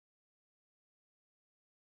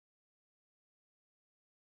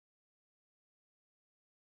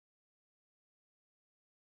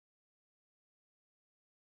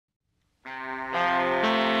Hello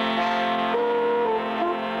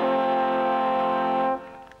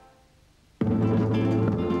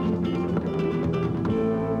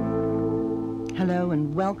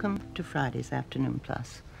and welcome to Friday's Afternoon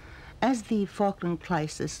Plus. As the Falkland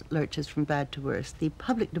crisis lurches from bad to worse, the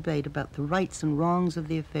public debate about the rights and wrongs of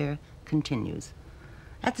the affair continues.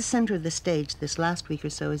 At the centre of the stage this last week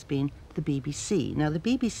or so has been the BBC. Now, the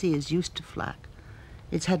BBC is used to flack.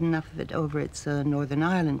 It's had enough of it over its Northern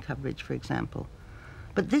Ireland coverage, for example.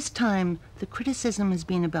 But this time, the criticism has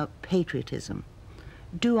been about patriotism.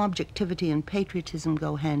 Do objectivity and patriotism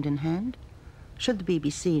go hand in hand? Should the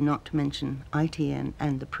BBC, not to mention ITN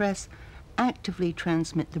and the press, actively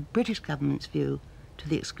transmit the British government's view to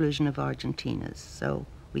the exclusion of Argentina's? So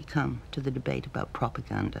we come to the debate about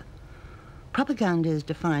propaganda. Propaganda is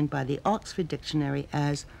defined by the Oxford Dictionary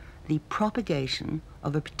as the propagation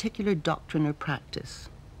of a particular doctrine or practice.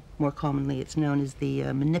 More commonly, it's known as the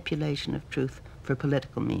manipulation of truth for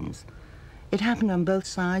political means. It happened on both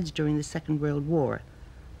sides during the Second World War,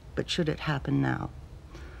 but should it happen now?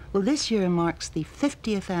 Well, this year marks the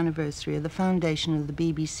 50th anniversary of the foundation of the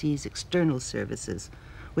BBC's external services,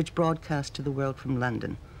 which broadcast to the world from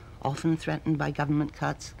London, often threatened by government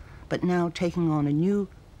cuts, but now taking on a new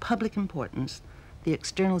public importance. The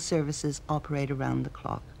external services operate around the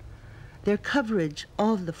clock. Their coverage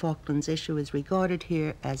of the Falklands issue is regarded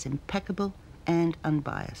here as impeccable and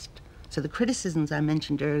unbiased. So the criticisms I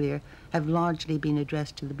mentioned earlier have largely been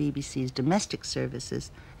addressed to the BBC's domestic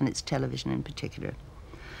services and its television in particular.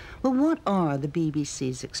 Well, what are the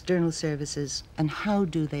BBC's external services and how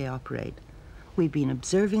do they operate? We've been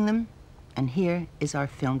observing them, and here is our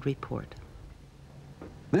filmed report.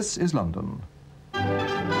 This is London.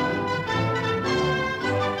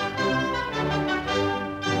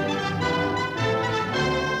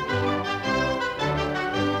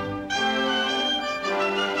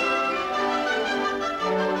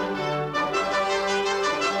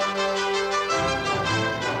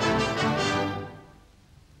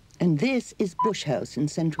 And this is Bush House in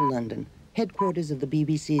central London, headquarters of the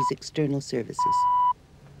BBC's external services.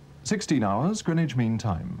 16 hours, Greenwich Mean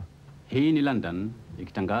Time. Hier in London,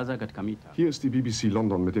 ikitangaza katika mita. Hier ist die BBC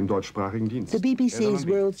London mit dem deutschsprachigen Dienst. The BBC's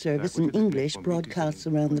World Service in English broadcasts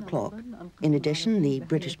around the clock. In addition, the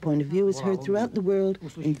British point of view is heard throughout the world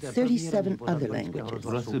in 37 other languages.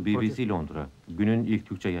 Burası BBC Londra. Günün ilk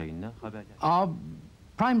Türkçe yayınına haber. Our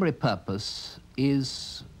primary purpose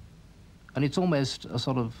is, and it's almost a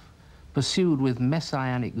sort of pursued with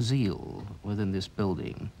messianic zeal within this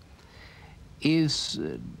building, is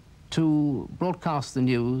to broadcast the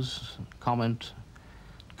news, comment,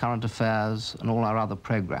 current affairs, and all our other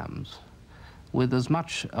programs with as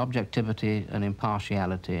much objectivity and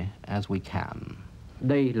impartiality as we can.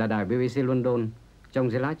 Đây là đài BBC London.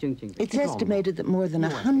 It's estimated that more than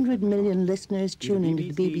 100 million listeners tune into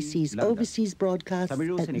the BBC's overseas broadcasts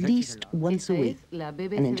at least once a week.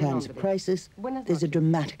 And in times of crisis, there's a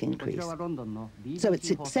dramatic increase. So it's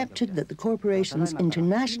accepted that the corporation's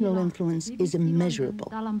international influence is immeasurable.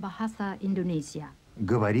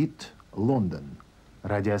 Говорит Лондон.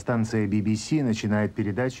 Радиостанция BBC начинает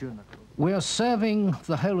передачу. We are serving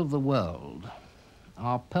the whole of the world.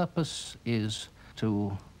 Our purpose is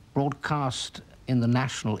to broadcast in the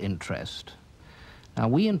national interest. Now,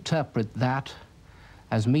 we interpret that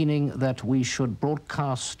as meaning that we should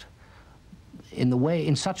broadcast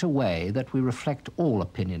in such a way that we reflect all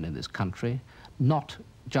opinion in this country, not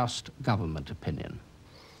just government opinion.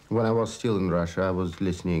 When I was still in Russia, I was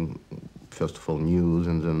listening, first of all, news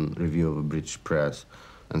and then review of the British press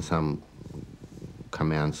and some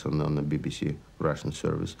comments on the BBC Russian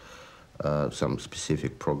service. Some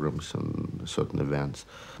specific programs and certain events.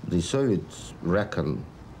 The Soviets reckon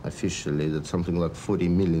officially that something like 40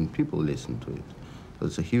 million people listen to it. So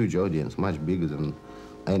it's a huge audience, much bigger than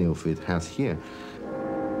any of it has here.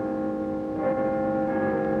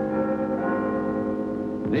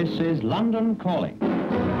 This is London Calling.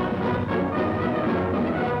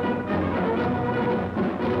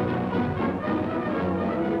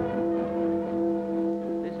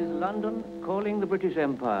 This is London calling the British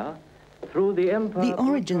Empire. Through the Empire. The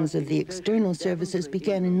origins of the external services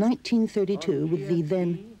began in 1932 with the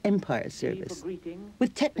then Empire Service.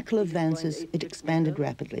 With technical advances, it expanded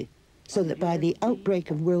rapidly, so that by the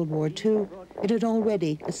outbreak of World War II, it had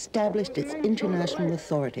already established its international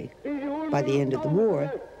authority. By the end of the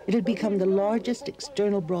war, it had become the largest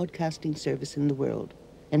external broadcasting service in the world,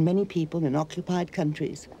 and many people in occupied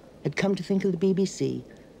countries had come to think of the BBC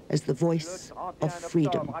as the voice of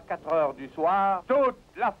freedom. À 4 heures du soir, toute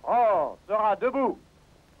la France sera debout.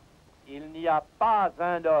 Il n'y a pas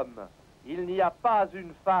un homme, il n'y a pas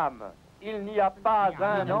une femme il n'y a pas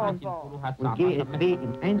un enfant.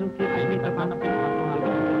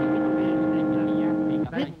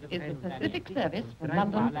 This is the Pacific Service from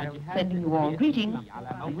London, sending you all greetings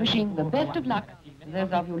and wishing the best of luck to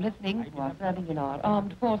those of you listening who are serving in our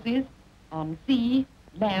armed forces, on sea,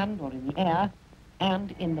 land or in the air,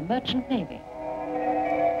 and in the merchant navy.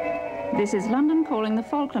 This is London calling the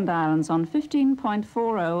Falkland Islands on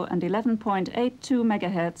 15.40 and 11.82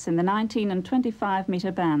 megahertz in the 19 and 25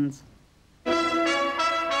 metre bands.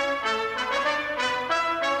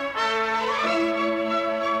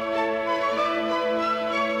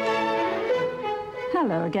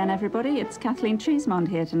 Hello again, everybody. It's Kathleen Cheesemond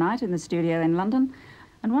here tonight in the studio in London.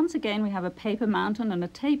 And once again, we have a paper mountain and a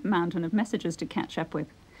tape mountain of messages to catch up with.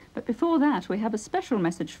 But before that, we have a special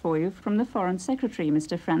message for you from the Foreign Secretary,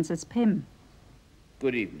 Mr. Francis Pym.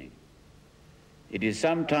 Good evening. It is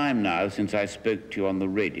some time now since I spoke to you on the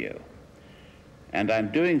radio. And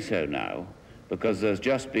I'm doing so now because there's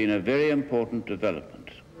just been a very important development,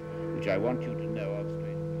 which I want you to know of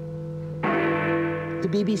straight away. The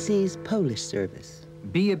BBC's Polish service.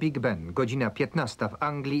 Bije Big Ben, godzina 15 w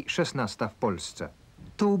Anglii, 16 w Polsce.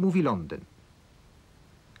 Tu mówi Londyn.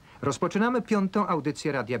 Rozpoczynamy 5.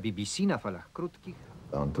 audycję radia BBC na falach krótkich.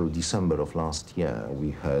 Until December of last year,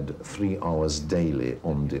 we had 3 hours daily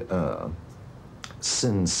on the air.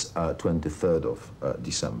 Since 23rd of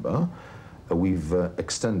December, we've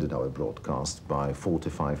extended our broadcast by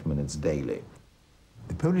 45 minutes daily.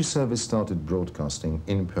 The Polish service started broadcasting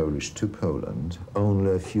in Polish to Poland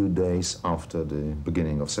only a few days after the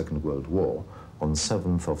beginning of Second World War, on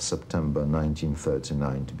 7th of September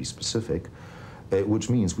 1939 to be specific, which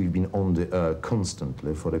means we've been on the air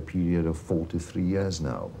constantly for a period of 43 years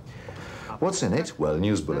now. What's in it? Well,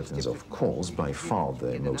 news bulletins, of course, by far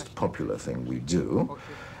the most popular thing we do.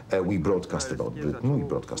 We broadcast about Britain, we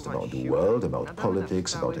broadcast about the world, about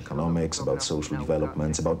politics, about economics, about social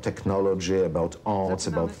developments, about technology, about arts,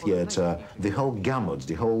 about theatre. The whole gamut,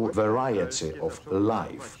 the whole variety of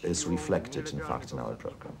life is reflected, in fact, in our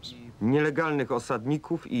programs. Nielegalnych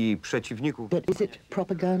osadników I przeciwników. But is it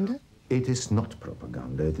propaganda? It is not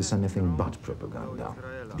propaganda, it is anything but propaganda,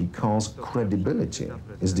 because credibility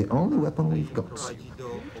is the only weapon we've got.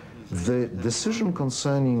 The decision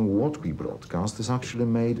concerning what we broadcast is actually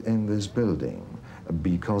made in this building,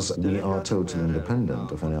 because we are totally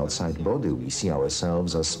independent of an outside body. We see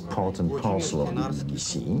ourselves as part and parcel of the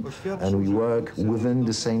BBC, and we work within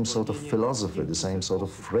the same sort of philosophy, the same sort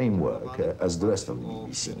of framework as the rest of the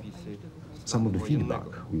BBC. Some of the feedback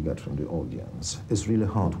we get from the audience is really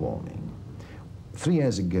heartwarming. 3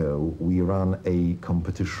 years ago, we ran a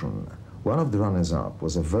competition. One of the runners-up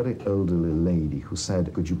was a very elderly lady who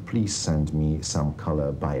said, "Could you please send me some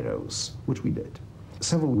color biros?" Which we did.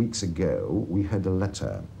 Several weeks ago, we had a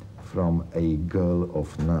letter from a girl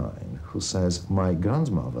of 9 who says, "My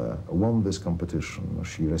grandmother won this competition.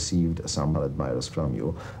 She received some colored biros from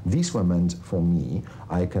you. These were meant for me.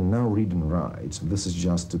 I can now read and write. This is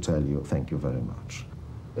just to tell you thank you very much."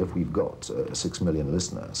 If we've got 6 million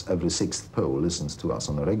listeners, every 6th Pole listens to us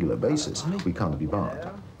on a regular basis, we can't be bad.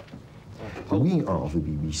 We are the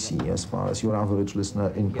BBC as far as your average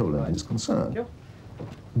listener in Poland is concerned.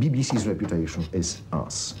 BBC's reputation is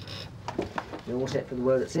us. You're all set for the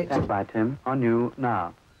world at 6? Goodbye, Tim. On you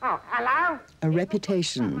now. Oh, hello? A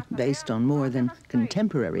reputation based on more than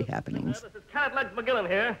contemporary happenings. This is Cartledge McGillen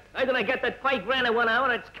here. How did I get that $5 grand in 1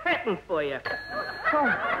 hour? It's curtains for you.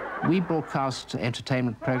 We broadcast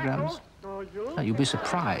entertainment programs. You'll be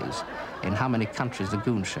surprised in how many countries the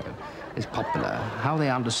Goon Show is popular. How they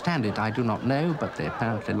understand it, I do not know, but they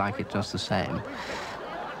apparently like it just the same.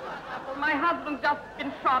 My husband's just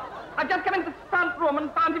been shot. I've just come into the front room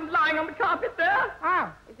and found him lying on the carpet there. Oh,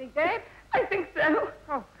 is he dead? I think so.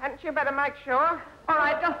 Oh, hadn't you better make sure? All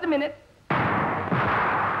right, just a minute.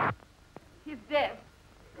 He's dead.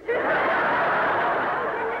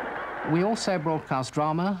 We also broadcast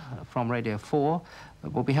drama from Radio 4,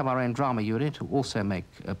 but we have our own drama unit who also make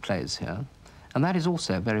plays here. And that is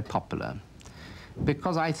also very popular.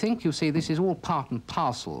 Because I think, you see, this is all part and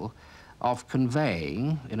parcel of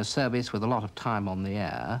conveying, in a service with a lot of time on the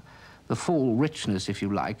air, the full richness, if you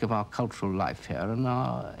like, of our cultural life here and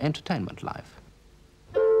our entertainment life.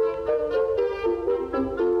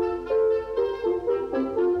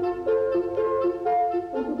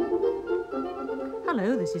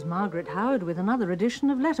 Hello, this is Margaret Howard with another edition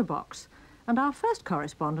of Letterbox. And our first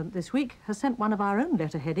correspondent this week has sent one of our own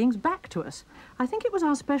letter headings back to us. I think it was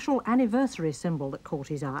our special anniversary symbol that caught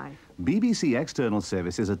his eye. BBC External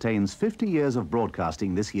Services attains 50 years of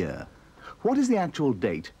broadcasting this year. What is the actual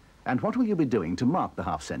date, and what will you be doing to mark the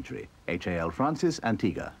half-century? H.A.L. Francis,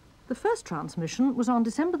 Antigua. The first transmission was on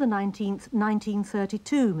December the 19th,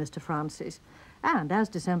 1932, Mr. Francis. And as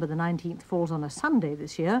December the 19th falls on a Sunday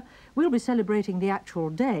this year, we'll be celebrating the actual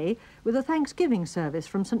day with a Thanksgiving service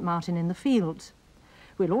from St. Martin in the Fields.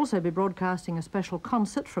 We'll also be broadcasting a special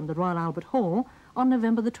concert from the Royal Albert Hall on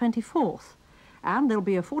November the 24th. And there'll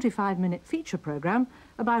be a 45-minute feature programme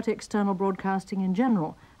about external broadcasting in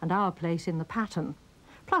general and our place in the pattern,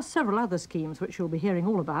 plus several other schemes which you'll be hearing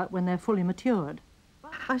all about when they're fully matured.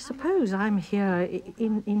 I suppose I'm here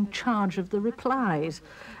in charge of the replies,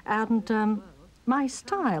 and my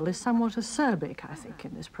style is somewhat acerbic, I think,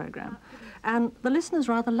 in this programme, and the listeners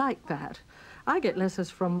rather like that. I get letters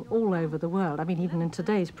from all over the world. I mean, even in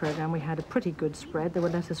today's programme we had a pretty good spread. There were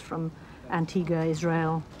letters from Antigua,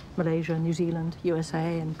 Israel, Malaysia, New Zealand,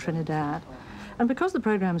 USA and Trinidad. And because the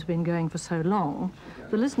programme's been going for so long,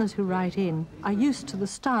 the listeners who write in are used to the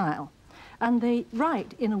style, and they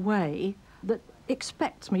write in a way that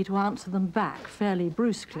expects me to answer them back fairly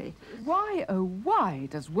brusquely. Why, oh why,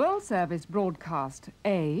 does World Service broadcast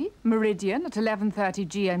A, Meridian at 11:30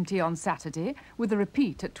 GMT on Saturday, with a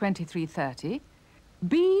repeat at 23:30,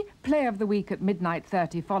 B, Play of the Week at midnight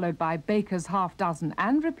 30, followed by Baker's Half Dozen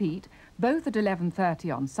and repeat, both at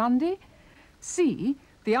 11:30 on Sunday, C,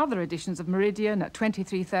 the other editions of Meridian at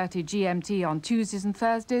 23:30 GMT on Tuesdays and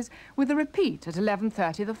Thursdays, with a repeat at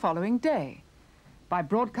 11:30 the following day? By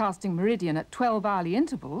broadcasting Meridian at 12-hourly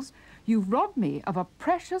intervals, you've robbed me of a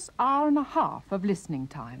precious hour and a half of listening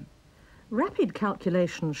time. Rapid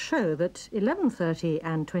calculations show that 11:30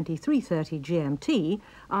 and 23:30 GMT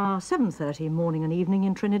are 7:30 morning and evening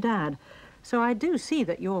in Trinidad. So I do see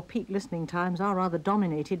that your peak listening times are rather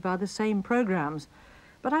dominated by the same programmes.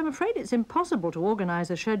 But I'm afraid it's impossible to organise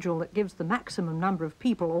a schedule that gives the maximum number of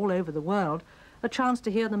people all over the world a chance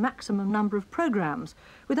to hear the maximum number of programmes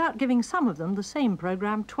without giving some of them the same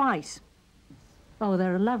programme twice. Oh,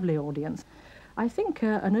 they're a lovely audience. I think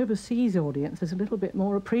an overseas audience is a little bit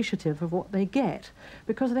more appreciative of what they get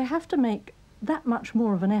because they have to make that much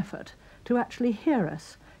more of an effort to actually hear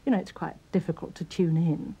us. You know, it's quite difficult to tune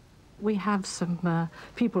in. We have some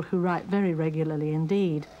people who write very regularly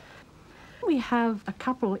indeed. We have a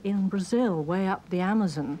couple in Brazil, way up the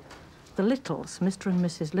Amazon, the Littles, Mr. and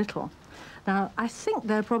Mrs. Little. Now, I think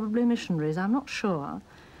they're probably missionaries, I'm not sure,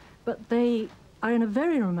 but they are in a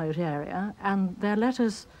very remote area and their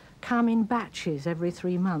letters come in batches every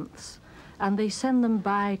 3 months and they send them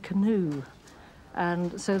by canoe,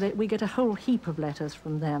 and so that we get a whole heap of letters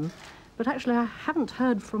from them. But actually I haven't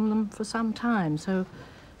heard from them for some time, so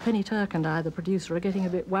Penny Turk and I, the producer, are getting a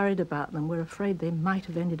bit worried about them. We're afraid they might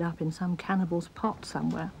have ended up in some cannibal's pot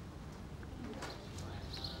somewhere.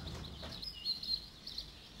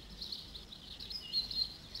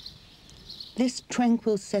 This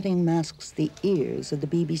tranquil setting masks the ears of the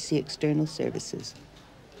BBC external services.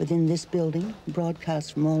 Within this building,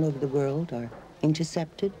 broadcasts from all over the world are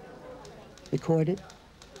intercepted, recorded,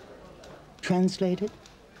 translated,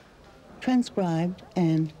 transcribed,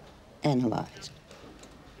 and analysed.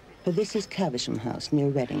 For this is Caversham House near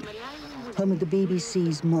Reading, home of the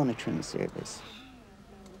BBC's monitoring service.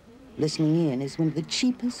 Listening in is one of the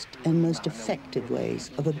cheapest and most effective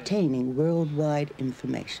ways of obtaining worldwide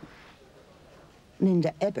information.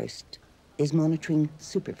 Linda Eberst is monitoring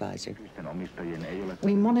supervisor.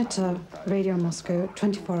 We monitor Radio Moscow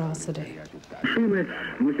 24 hours a day.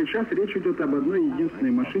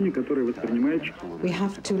 We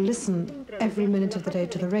have to listen every minute of the day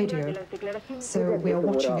to the radio, so we are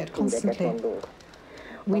watching it constantly.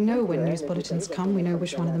 We know when news bulletins come, we know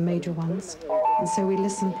which one are the major ones, and so we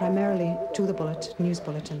listen primarily to the news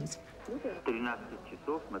bulletins.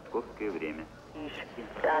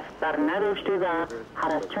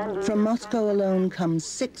 From Moscow alone come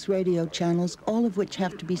 6 radio channels, all of which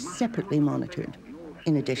have to be separately monitored.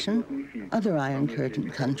 In addition, other Iron Curtain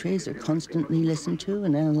countries are constantly listened to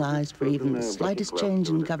and analysed for even the slightest change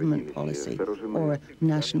in government policy or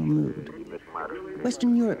national mood.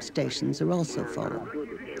 Western Europe stations are also followed.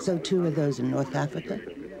 So too are those in North Africa,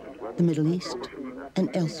 the Middle East, and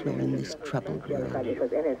elsewhere in this troubled world.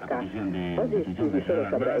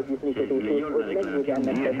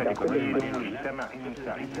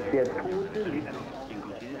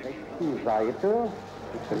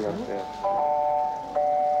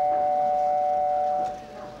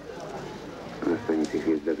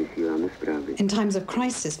 In times of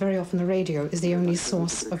crisis, very often the radio is the only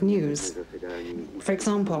source of news. For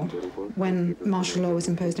example, when martial law was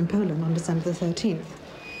imposed in Poland on December the 13th,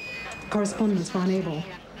 correspondents were unable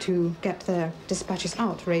to get their dispatches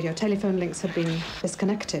out. Radio telephone links had been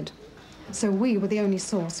disconnected. So we were the only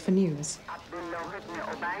source for news.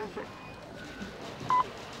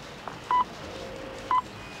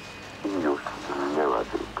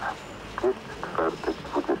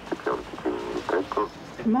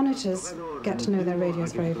 Monitors get to know their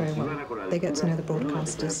radios very, very well. They get to know the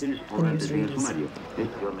broadcasters, the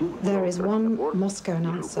newsreaders. There is one Moscow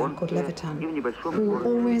announcer called Levitan who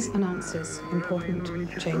always announces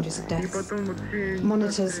important changes of deaths.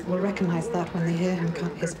 Monitors will recognize that when they hear him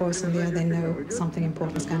cut his voice on the air, they know something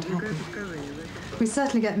important is going to happen. We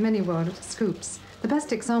certainly get many world scoops. The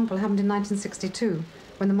best example happened in 1962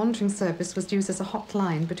 when the monitoring service was used as a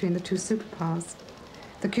hotline between the two superpowers.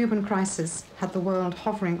 The Cuban crisis had the world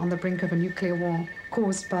hovering on the brink of a nuclear war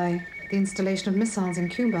caused by the installation of missiles in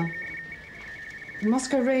Cuba.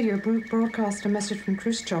 Moscow radio broadcast a message from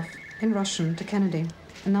Khrushchev in Russian to Kennedy,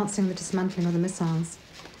 announcing the dismantling of the missiles.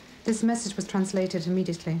 This message was translated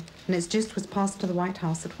immediately, and its gist was passed to the White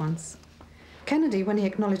House at once. Kennedy, when he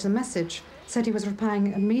acknowledged the message, said he was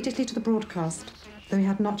replying immediately to the broadcast, though he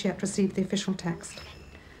had not yet received the official text.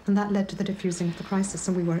 And that led to the diffusing of the crisis,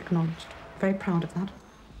 and we were acknowledged. Very proud of that.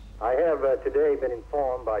 I have today been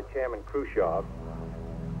informed by Chairman Khrushchev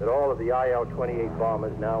that all of the IL-28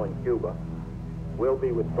 bombers now in Cuba will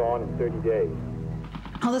be withdrawn in 30 days.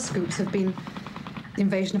 Other scoops have been the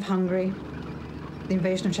invasion of Hungary, the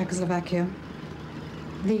invasion of Czechoslovakia,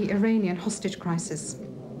 the Iranian hostage crisis.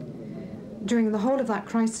 During the whole of that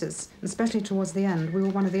crisis, especially towards the end, we were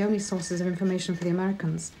one of the only sources of information for the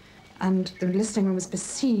Americans. And the listening room was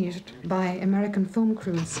besieged by American film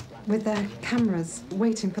crews with their cameras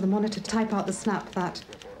waiting for the monitor to type out the snap that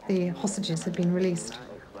the hostages had been released.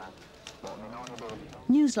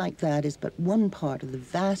 News like that is but one part of the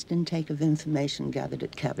vast intake of information gathered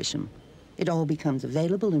at Caversham. It all becomes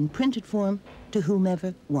available in printed form to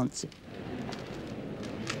whomever wants it.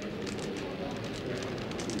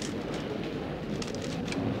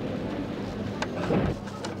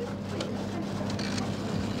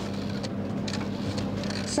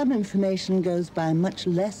 Some information goes by a much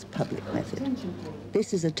less public method.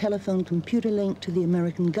 This is a telephone computer link to the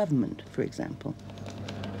American government, for example.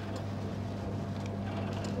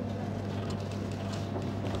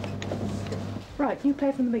 Right, you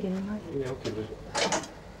play from the beginning, right? Yeah, okay.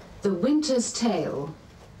 The Winter's Tale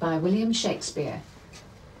by William Shakespeare.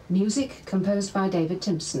 Music composed by David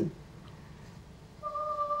Timpson.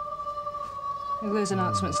 Well, those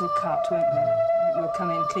announcements will cut, won't they? We'll come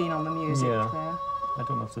in clean on the music there. I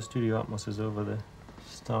don't know if the studio atmos is over the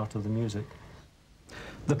start of the music.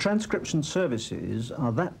 The transcription services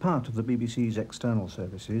are that part of the BBC's external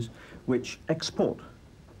services which export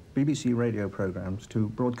BBC radio programmes to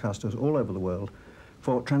broadcasters all over the world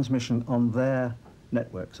for transmission on their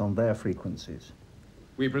networks, on their frequencies.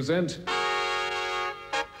 We present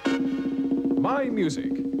My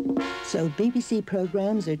Music. So BBC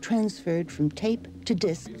programmes are transferred from tape to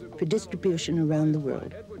disc for distribution around the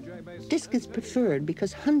world. Disc is preferred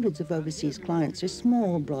because hundreds of overseas clients are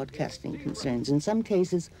small broadcasting concerns, in some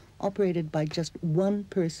cases operated by just one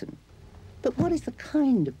person. But what is the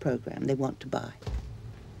kind of programme they want to buy?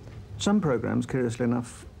 Some programmes, curiously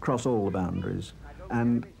enough, cross all the boundaries,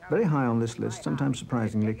 and very high on this list, sometimes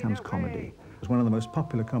surprisingly, comes comedy. One of the most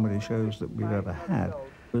popular comedy shows that we've ever had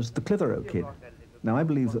was The Clitheroe Kid. Now, I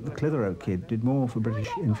believe that The Clitheroe Kid did more for British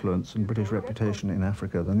influence and British reputation in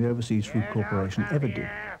Africa than the Overseas Food Corporation ever did.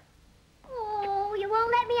 Oh, you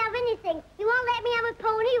won't let me have anything. You won't let me have a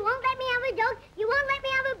pony. You won't let me have a dog. You won't let me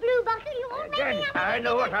have a blue bottle. You won't let me have I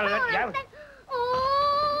know what I'll let you have.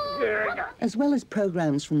 As well as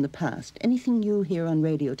programs from the past, anything you hear on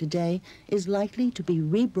radio today is likely to be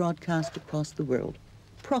rebroadcast across the world,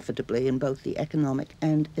 profitably in both the economic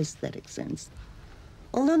and aesthetic sense.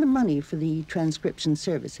 Although the money for the transcription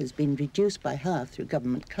service has been reduced by half through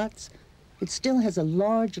government cuts, it still has a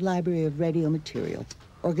large library of radio material,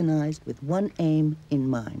 organized with one aim in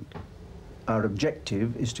mind. Our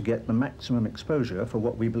objective is to get the maximum exposure for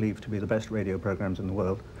what we believe to be the best radio programs in the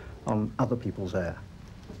world on other people's air.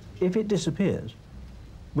 If it disappears,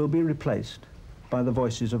 we'll be replaced by the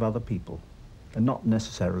voices of other people, and not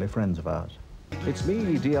necessarily friends of ours. It's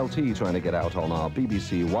me, DLT, trying to get out on our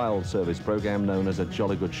BBC Wild Service programme known as A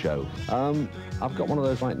Jolly Good Show. I've got one of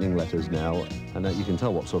those lightning letters now, and you can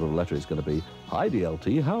tell what sort of letter it's going to be. Hi,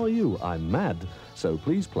 DLT, how are you? I'm mad. So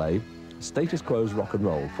please play Status Quo's Rock and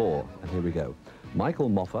Roll 4. And here we go. Michael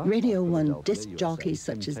Moffat. Radio 1 disc jockeys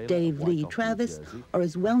such as Dave Lee Travis are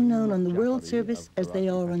as well known on the World Service as they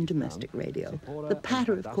are on domestic radio. The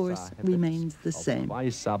patter, of course, remains the same.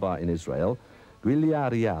 Faiz Sabah in Israel,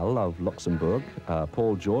 Guilia Rial of Luxembourg,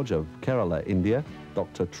 Paul George of Kerala, India,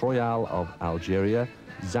 Dr. Troyal of Algeria,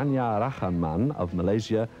 Zanya Rahanman of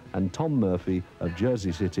Malaysia, and Tom Murphy of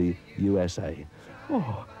Jersey City, USA.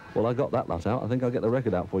 Oh, well, I got that lot out. I think I'll get the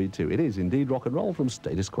record out for you, too. It is indeed rock and roll from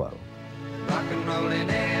Status Quo. Rock and roll in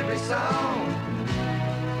every song,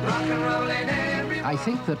 I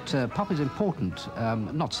think that pop is important,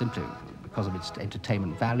 not simply because of its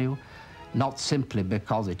entertainment value, not simply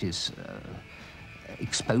because it is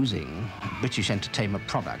exposing British entertainment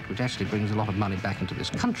product, which actually brings a lot of money back into this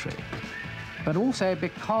country, but also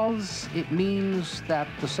because it means that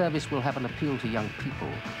the service will have an appeal to young people.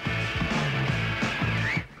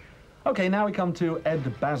 Okay, now we come to Ed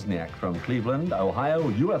Basniak from Cleveland, Ohio,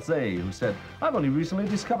 USA, who said, I've only recently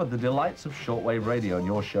discovered the delights of shortwave radio and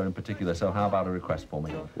your show in particular, so how about a request for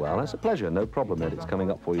me? Well, that's a pleasure. No problem, Ed. It's coming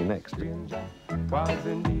up for you next. Was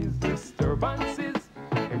in these disturbances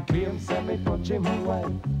and claims semi-touch him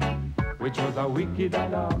wife, which was a wicked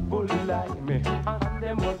and a bull lie. Me and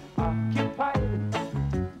them was occupied.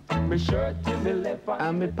 Me shirt in me left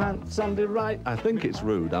and me pants on the right. I think it's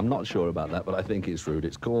rude. I'm not sure about that, but I think it's rude.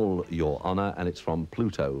 It's called Your Honour, and it's from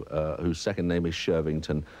Pluto, whose second name is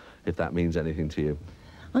Shervington, if that means anything to you.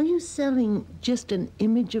 Are you selling just an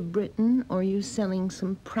image of Britain, or are you selling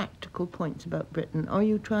some practical points about Britain? Are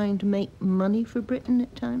you trying to make money for Britain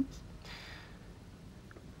at times?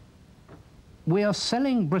 We are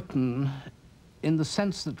selling Britain in the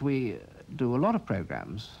sense that we do a lot of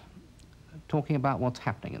programs talking about what's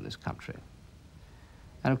happening in this country.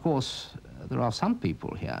 And of course, there are some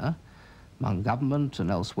people here, among government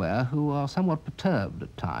and elsewhere, who are somewhat perturbed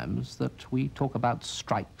at times that we talk about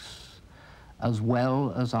strikes as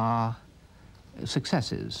well as our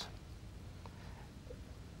successes.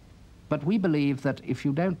 But we believe that if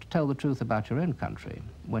you don't tell the truth about your own country,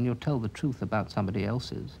 when you tell the truth about somebody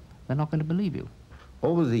else's, they're not going to believe you.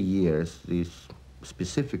 Over the years, this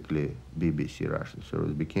specifically BBC Russian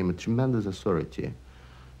service became a tremendous authority.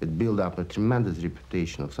 It built up a tremendous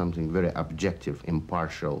reputation of something very objective,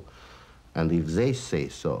 impartial, and if they say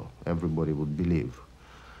so, everybody would believe.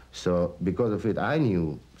 So because of it, I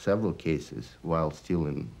knew several cases while still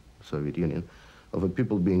in Soviet Union of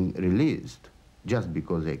people being released just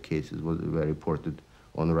because their cases were reported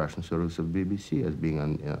on the Russian service of BBC as being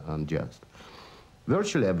unjust.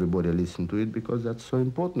 Virtually everybody listened to it because that's so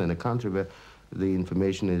important in a country where the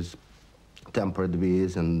information is tampered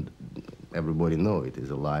with and everybody knows it is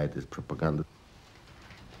a lie, it is propaganda.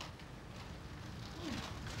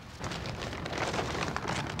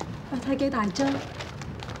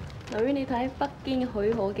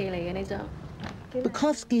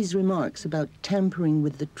 Bukovsky's remarks about tampering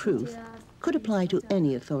with the truth could apply to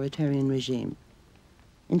any authoritarian regime.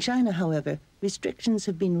 In China, however, restrictions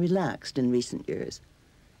have been relaxed in recent years,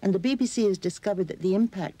 and the BBC has discovered that the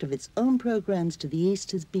impact of its own programs to the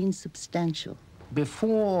East has been substantial.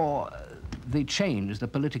 Before the change, the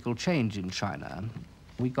political change in China,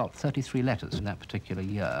 we got 33 letters in that particular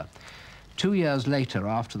year. 2 years later,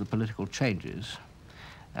 after the political changes,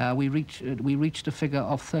 we reached a figure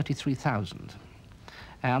of 33,000.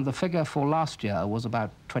 And the figure for last year was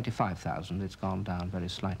about 25,000. It's gone down very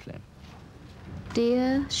slightly.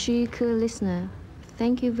 Dear Shiku listener,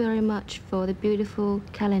 thank you very much for the beautiful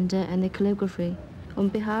calendar and the calligraphy. On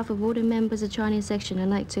behalf of all the members of the Chinese section, I'd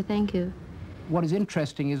like to thank you. What is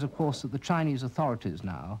interesting is, of course, that the Chinese authorities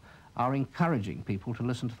now are encouraging people to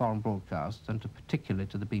listen to foreign broadcasts, and particularly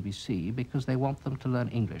to the BBC, because they want them to learn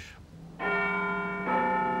English.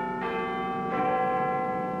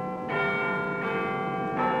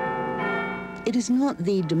 It is not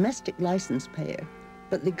the domestic license payer,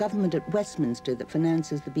 but the government at Westminster that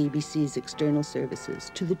finances the BBC's external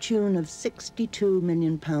services to the tune of £62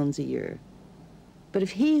 million a year. But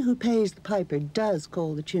if he who pays the piper does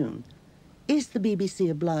call the tune, is the BBC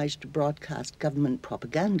obliged to broadcast government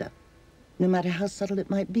propaganda, no matter how subtle it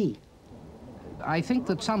might be? I think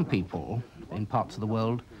that some people in parts of the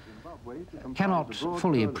world cannot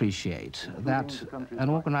fully appreciate that an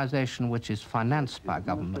organization which is financed by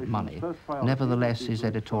government money nevertheless is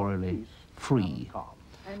editorially free.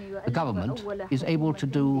 The government is able to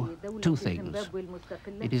do two things.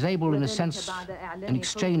 It is able, in a sense, in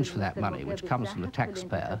exchange for that money, which comes from the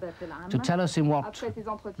taxpayer, to tell us in what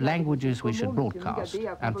languages we should broadcast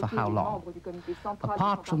and for how long.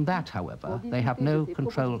 Apart from that, however, they have no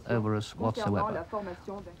control over us whatsoever.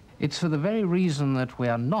 It's for the very reason that we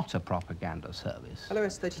are not a propaganda service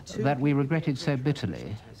that we regretted so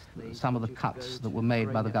bitterly some of the cuts that were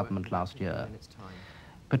made by the government last year.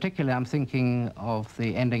 Particularly, I'm thinking of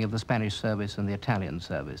the ending of the Spanish service and the Italian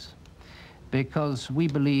service, because we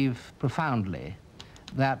believe profoundly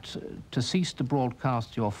that to cease to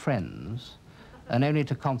broadcast your friends and only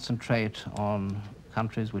to concentrate on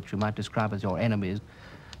countries which you might describe as your enemies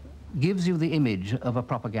gives you the image of a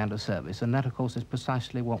propaganda service, and that, of course, is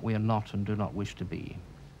precisely what we are not and do not wish to be.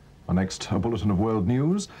 Next, a bulletin of world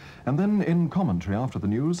news, and then in commentary after the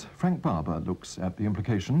news, Frank Barber looks at the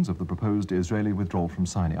implications of the proposed Israeli withdrawal from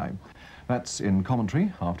Sinai. That's in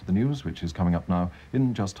commentary after the news, which is coming up now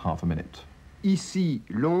in just half a minute. Ici,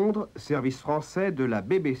 Londres, service français de la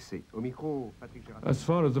BBC. Au micro, Patrick Gérard. As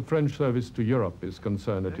far as the French service to Europe is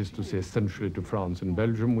concerned, it is to say essentially to France and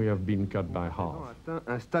Belgium, we have been cut by half. Atteint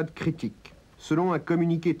un stade critique. Selon un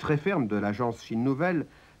communiqué très ferme de l'agence Chine Nouvelle,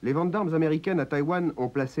 les ventes d'armes américaines à Taïwan ont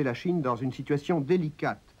placé la Chine dans une situation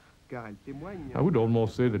délicate, car elle témoigne... I would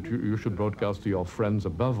almost say that you should broadcast to your friends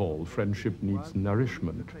above all. Friendship needs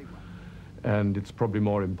nourishment. And it's probably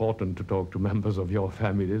more important to talk to members of your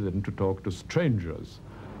family than to talk to strangers.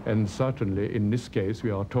 And certainly, in this case, we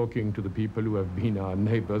are talking to the people who have been our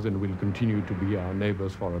neighbors and will continue to be our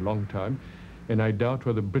neighbors for a long time. And I doubt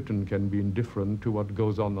whether Britain can be indifferent to what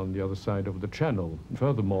goes on the other side of the channel.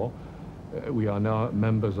 Furthermore, we are now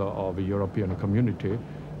members of a European community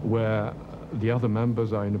where the other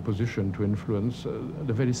members are in a position to influence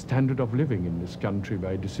the very standard of living in this country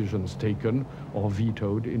by decisions taken or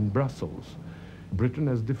vetoed in Brussels. Britain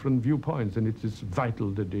has different viewpoints, and it is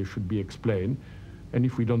vital that they should be explained. And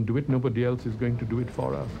if we don't do it, nobody else is going to do it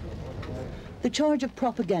for us. The charge of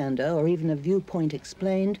propaganda, or even a viewpoint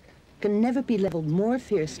explained, can never be leveled more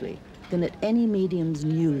fiercely than at any medium's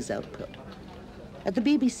news output. At the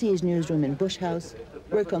BBC's newsroom in Bush House,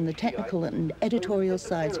 work on the technical and editorial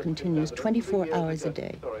sides continues 24 hours a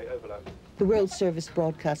day. The World Service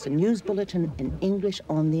broadcasts a news bulletin in English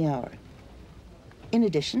on the hour. In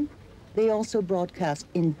addition, they also broadcast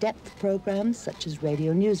in-depth programs such as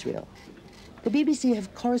Radio Newsreel. The BBC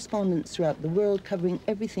have correspondents throughout the world covering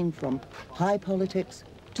everything from high politics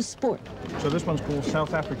to sport. So this one's called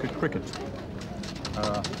South Africa Cricket.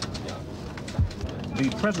 The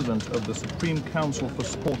president of the Supreme Council for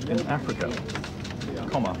Sport in Africa,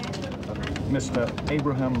 comma, Mr.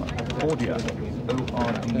 Abraham Ordia,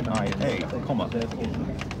 O-R-D-I-A, comma,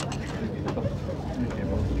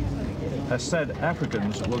 has said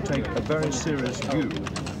Africans will take a very serious view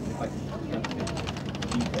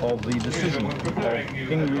of the decision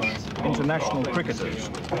of English international cricketers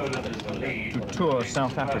to tour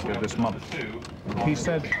South Africa this month. He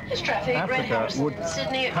said Africa would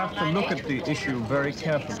have to look at the issue very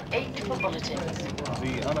carefully.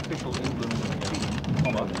 The unofficial England team,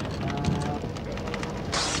 comma.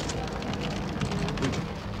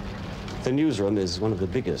 The newsroom is one of the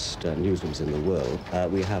biggest newsrooms in the world.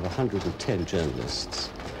 We have 110 journalists.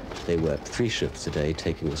 They work 3 shifts a day,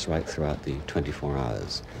 taking us right throughout the 24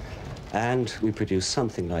 hours. And we produce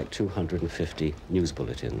something like 250 news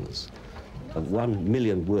bulletins. 1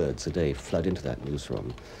 million words a day flood into that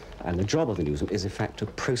newsroom. And the job of the newsroom is, in fact, to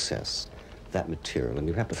process that material. And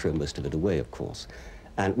you have to throw most of it away, of course.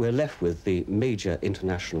 And we're left with the major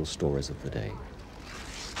international stories of the day.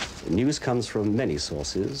 News comes from many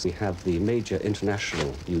sources. We have the major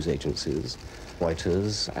international news agencies,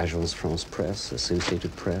 Reuters, Agence France Presse,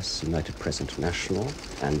 Associated Press, United Press International,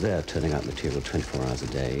 and they're turning out material 24 hours a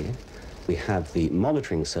day. We have the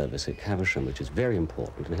monitoring service at Caversham, which is very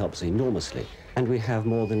important and helps enormously. And we have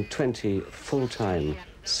more than 20 full-time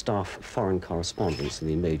staff foreign correspondents in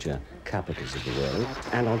the major capitals of the world.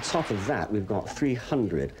 And on top of that, we've got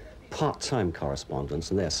 300 part-time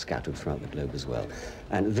correspondents, and they're scattered throughout the globe as well.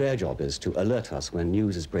 And their job is to alert us when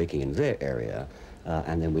news is breaking in their area,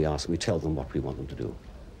 and then we tell them what we want them to do.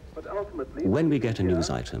 When we get a news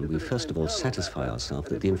item, we first of all satisfy ourselves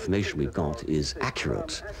that the information we've got is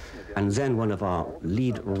accurate. And then one of our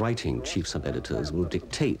lead writing chief sub-editors will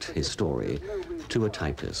dictate his story to a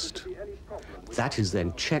typist. That is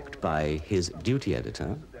then checked by his duty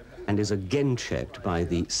editor and is again checked by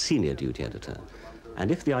the senior duty editor.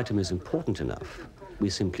 And if the item is important enough, we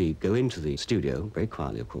simply go into the studio, very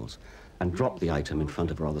quietly of course, and drop the item in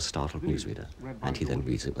front of a rather startled newsreader. And he then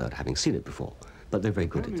reads it without having seen it before. But they're very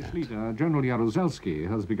good at that. Polish leader General Yaroselsky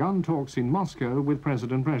has begun talks in Moscow with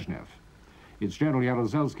President Brezhnev. It's General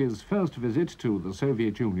Yaroselsky's first visit to the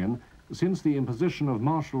Soviet Union since the imposition of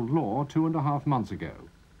martial law 2.5 months ago.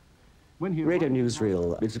 Radio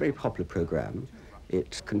Newsreel is a very popular program.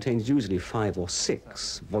 It contains usually 5 or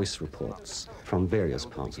 6 voice reports from various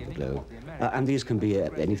parts of the globe. And these can be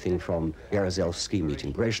anything from Yaroselsky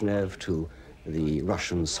meeting Brezhnev to the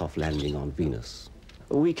Russian soft landing on Venus.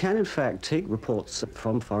 We can, in fact, take reports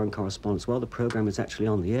from foreign correspondents while the program is actually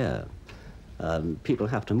on the air. People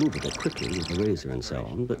have to move a bit quickly with the razor and so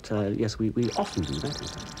on, but yes, we often do that.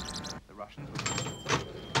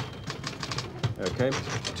 Okay,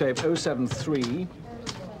 tape 073,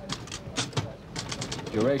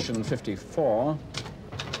 duration 54.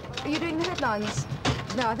 Are you doing the headlines?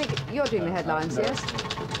 No, I think you're doing the headlines, yes?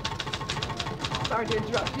 Sorry to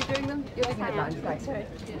interrupt you doing them. You're looking at headlines,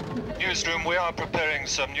 thanks. Newsroom, we are preparing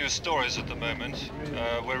some news stories at the moment.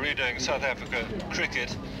 We're reading South Africa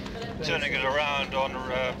cricket, turning it around on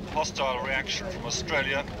hostile reaction from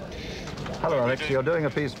Australia. Hello, Alex. You're doing a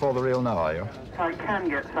piece for The Real now, are you? If I can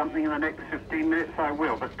get something in the next 15 minutes, I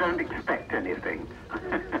will, but don't expect anything.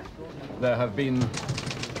 There have been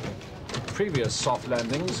previous soft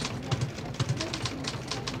landings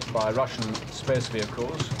by Russian space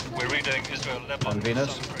vehicles. We're reading Israel on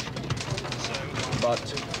Venus, but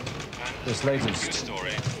this latest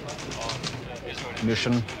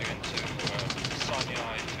mission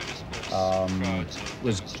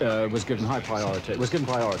was given high priority. Was given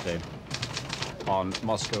priority on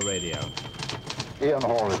Moscow radio. Ian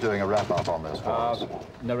Hall is doing a wrap-up on this for us.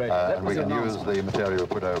 And we can use the material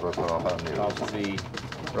put over for our home news. Of the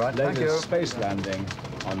right, thank you. latest space landing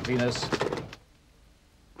on Venus.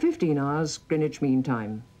 15 hours, Greenwich Mean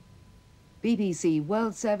Time. BBC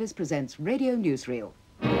World Service presents Radio Newsreel.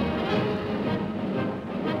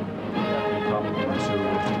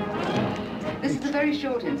 This is a very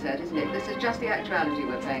short insert, isn't it? This is just the actuality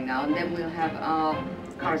we're playing now, and then we'll have our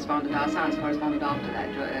correspondent, our science correspondent after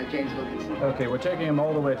that, James Wilkinson. Okay, we're taking him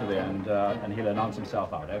all the way to the end, and he'll announce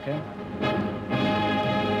himself out, okay?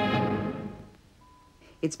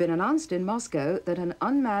 It's been announced in Moscow that an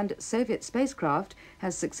unmanned Soviet spacecraft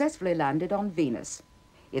has successfully landed on Venus.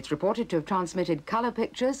 It's reported to have transmitted color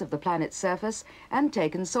pictures of the planet's surface and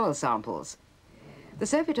taken soil samples. The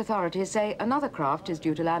Soviet authorities say another craft is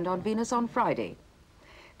due to land on Venus on Friday.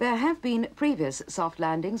 There have been previous soft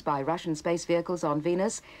landings by Russian space vehicles on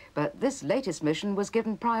Venus, but this latest mission was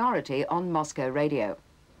given priority on Moscow radio.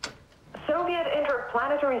 Soviet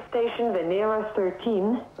interplanetary station Venera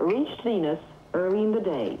 13 reached Venus early in the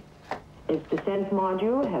day. Its descent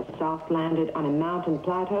module has soft landed on a mountain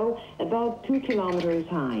plateau about 2 kilometers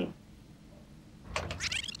high.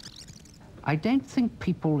 I don't think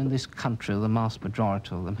people in this country, the vast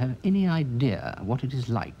majority of them, have any idea what it is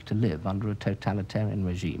like to live under a totalitarian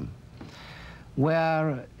regime,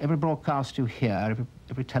 where every broadcast you hear,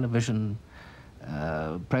 every television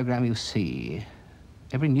program you see,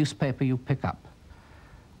 every newspaper you pick up,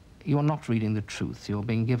 you're not reading the truth. You're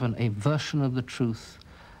being given a version of the truth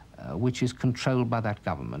which is controlled by that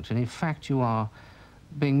government. And in fact, you are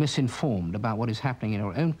being misinformed about what is happening in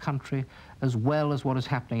your own country as well as what is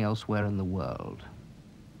happening elsewhere in the world.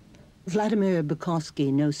 Vladimir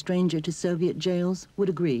Bukovsky, no stranger to Soviet jails, would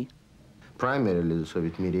agree. Primarily, the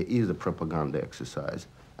Soviet media is a propaganda exercise,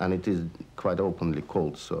 and it is quite openly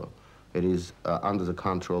called so. It is under the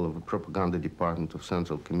control of the propaganda department of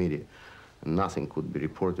Central Committee. Nothing could be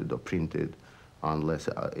reported or printed unless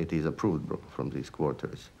it is approved from these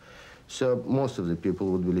quarters. So most of the people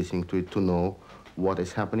would be listening to it to know what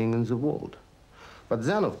is happening in the world. But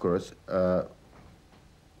then, of course, it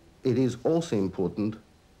is also important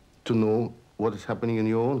to know what is happening in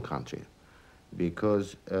your own country,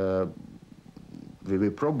 because we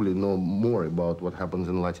will probably know more about what happens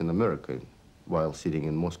in Latin America while sitting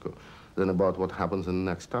in Moscow than about what happens in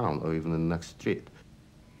the next town or even in the next street.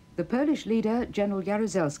 The Polish leader, General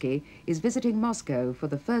Jaruzelski, is visiting Moscow for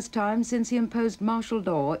the first time since he imposed martial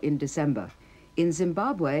law in December. In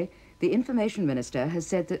Zimbabwe, the information minister has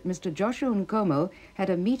said that Mr. Joshua Nkomo had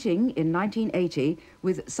a meeting in 1980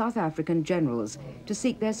 with South African generals to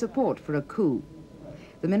seek their support for a coup.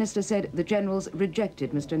 The minister said the generals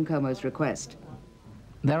rejected Mr. Nkomo's request.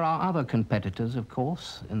 There are other competitors, of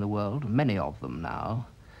course, in the world, many of them now.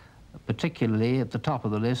 Particularly at the top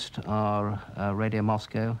of the list are Radio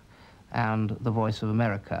Moscow and The Voice of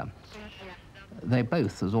America. They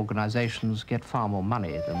both, as organizations, get far more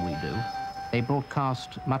money than we do. They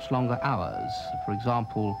broadcast much longer hours. For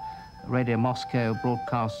example, Radio Moscow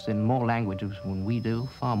broadcasts in more languages than we do,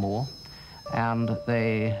 far more, and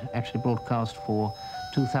they actually broadcast for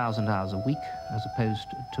 2,000 hours a week, as opposed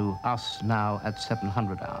to us now at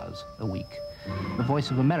 700 hours a week. The Voice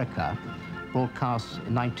of America broadcasts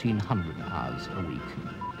 1,900 hours a week.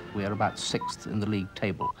 We are about 6th in the league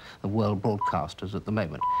table of world broadcasters at the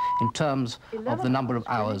moment, in terms of the number of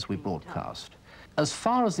hours we broadcast. As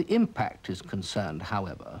far as the impact is concerned,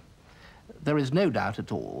 however, there is no doubt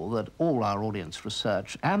at all that all our audience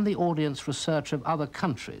research and the audience research of other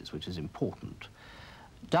countries, which is important,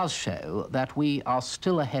 does show that we are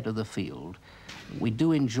still ahead of the field. We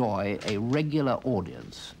do enjoy a regular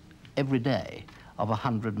audience every day of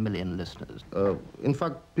 100 million listeners. In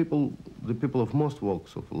fact, the people of most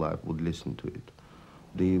walks of life would listen to it.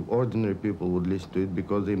 The ordinary people would listen to it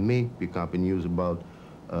because they may pick up news about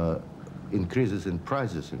increases in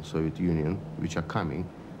prices in Soviet Union, which are coming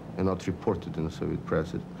and not reported in the Soviet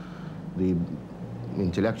press. The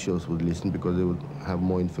intellectuals would listen because they would have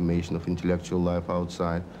more information of intellectual life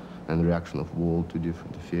outside and reaction of world to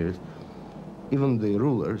different affairs. Even the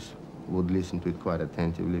rulers would listen to it quite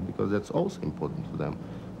attentively because that's also important for them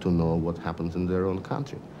to know what happens in their own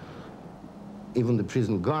country. Even the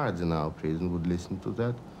prison guards in our prison would listen to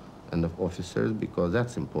that, and the officers, because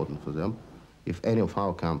that's important for them. If any of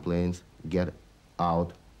our complaints get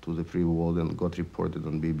out to the free world and got reported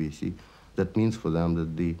on BBC, that means for them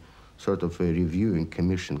that the sort of a reviewing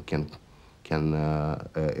commission can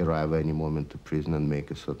arrive any moment to prison and make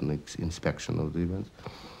a certain inspection of the events.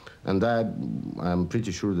 And I'm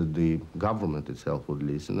pretty sure that the government itself would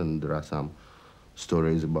listen, and there are some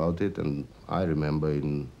stories about it. And I remember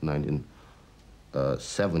in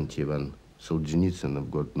 1970 when Solzhenitsyn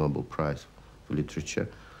got Nobel Prize for Literature,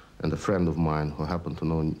 and a friend of mine who happened to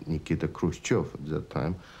know Nikita Khrushchev at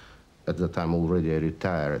that time already a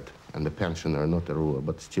retired and a pensioner, not a ruler,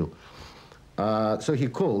 but still. So he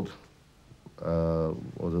called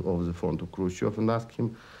over the phone to Khrushchev and asked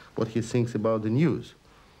him what he thinks about the news.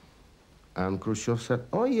 And Khrushchev said,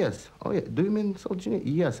 oh yes, do you mean Solzhenitsyn?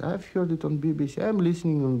 Yes, I've heard it on BBC. I'm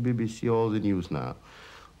listening on BBC all the news now.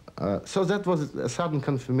 So that was a sudden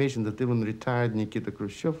confirmation that even retired Nikita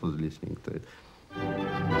Khrushchev was listening to it.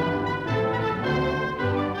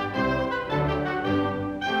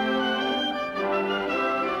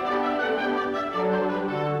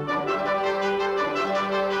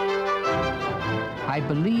 I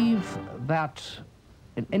believe that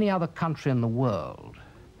in any other country in the world,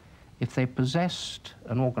 if they possessed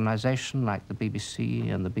an organization like the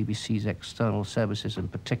BBC and the BBC's external services in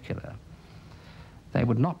particular, they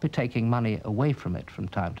would not be taking money away from it from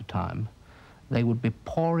time to time. They would be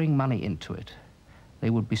pouring money into it. They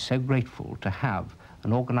would be so grateful to have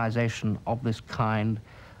an organization of this kind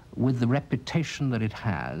with the reputation that it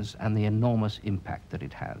has and the enormous impact that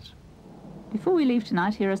it has. Before we leave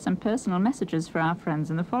tonight, here are some personal messages for our friends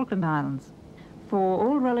in the Falkland Islands. For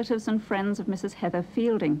all relatives and friends of Mrs. Heather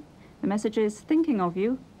Fielding, the message is, thinking of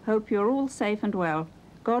you, hope you're all safe and well.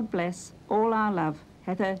 God bless, all our love,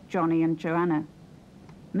 Heather, Johnny and Joanna.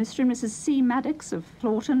 Mr. and Mrs. C. Maddox of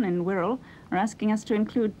Flaughton in Wirral are asking us to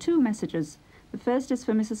include two messages. The first is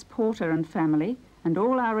for Mrs. Porter and family and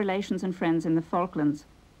all our relations and friends in the Falklands.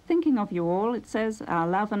 Thinking of you all, it says, our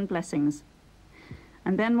love and blessings.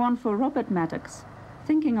 And then one for Robert Maddox.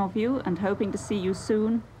 Thinking of you and hoping to see you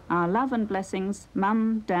soon, our love and blessings,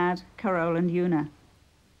 Mum, Dad, Carol and Una.